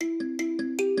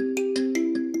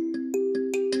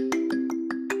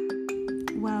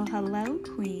Hello,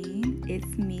 Queen.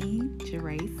 It's me,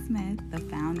 Jeray Smith, the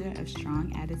founder of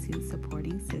Strong Attitude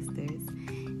Supporting Sisters,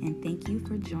 and thank you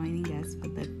for joining us for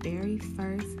the very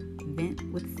first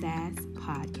Vent with Sass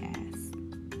podcast.